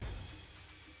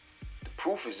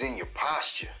Proof is in your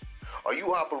posture. Are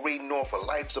you operating off of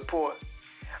life support?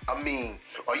 I mean,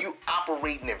 are you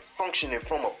operating and functioning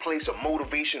from a place of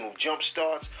motivational jump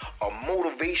starts, a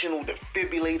motivational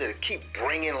defibrillator to keep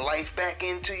bringing life back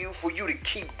into you, for you to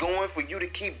keep going, for you to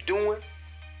keep doing?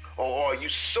 Or are you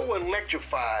so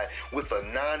electrified with a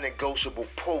non-negotiable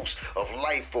pulse of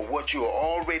life for what you are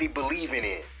already believing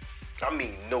in? I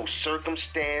mean, no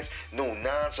circumstance, no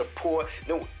non-support,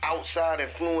 no outside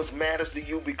influence matters to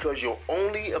you, because your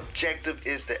only objective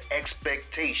is the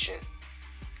expectation.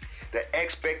 The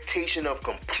expectation of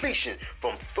completion,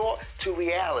 from thought to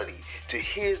reality, to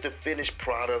here's the finished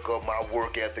product of my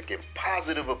work ethic and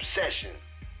positive obsession.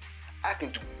 I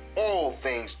can do all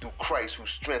things through Christ who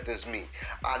strengthens me.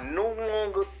 I no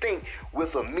longer think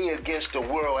with a me against the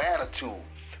world attitude,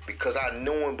 because I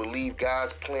know and believe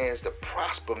God's plans to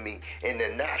prosper me and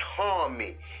to not harm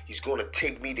me. He's going to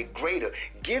take me to greater,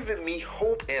 giving me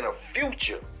hope and a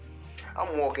future.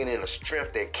 I'm walking in a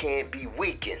strength that can't be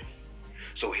weakened.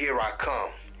 So here I come.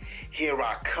 Here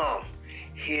I come.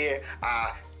 Here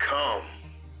I come.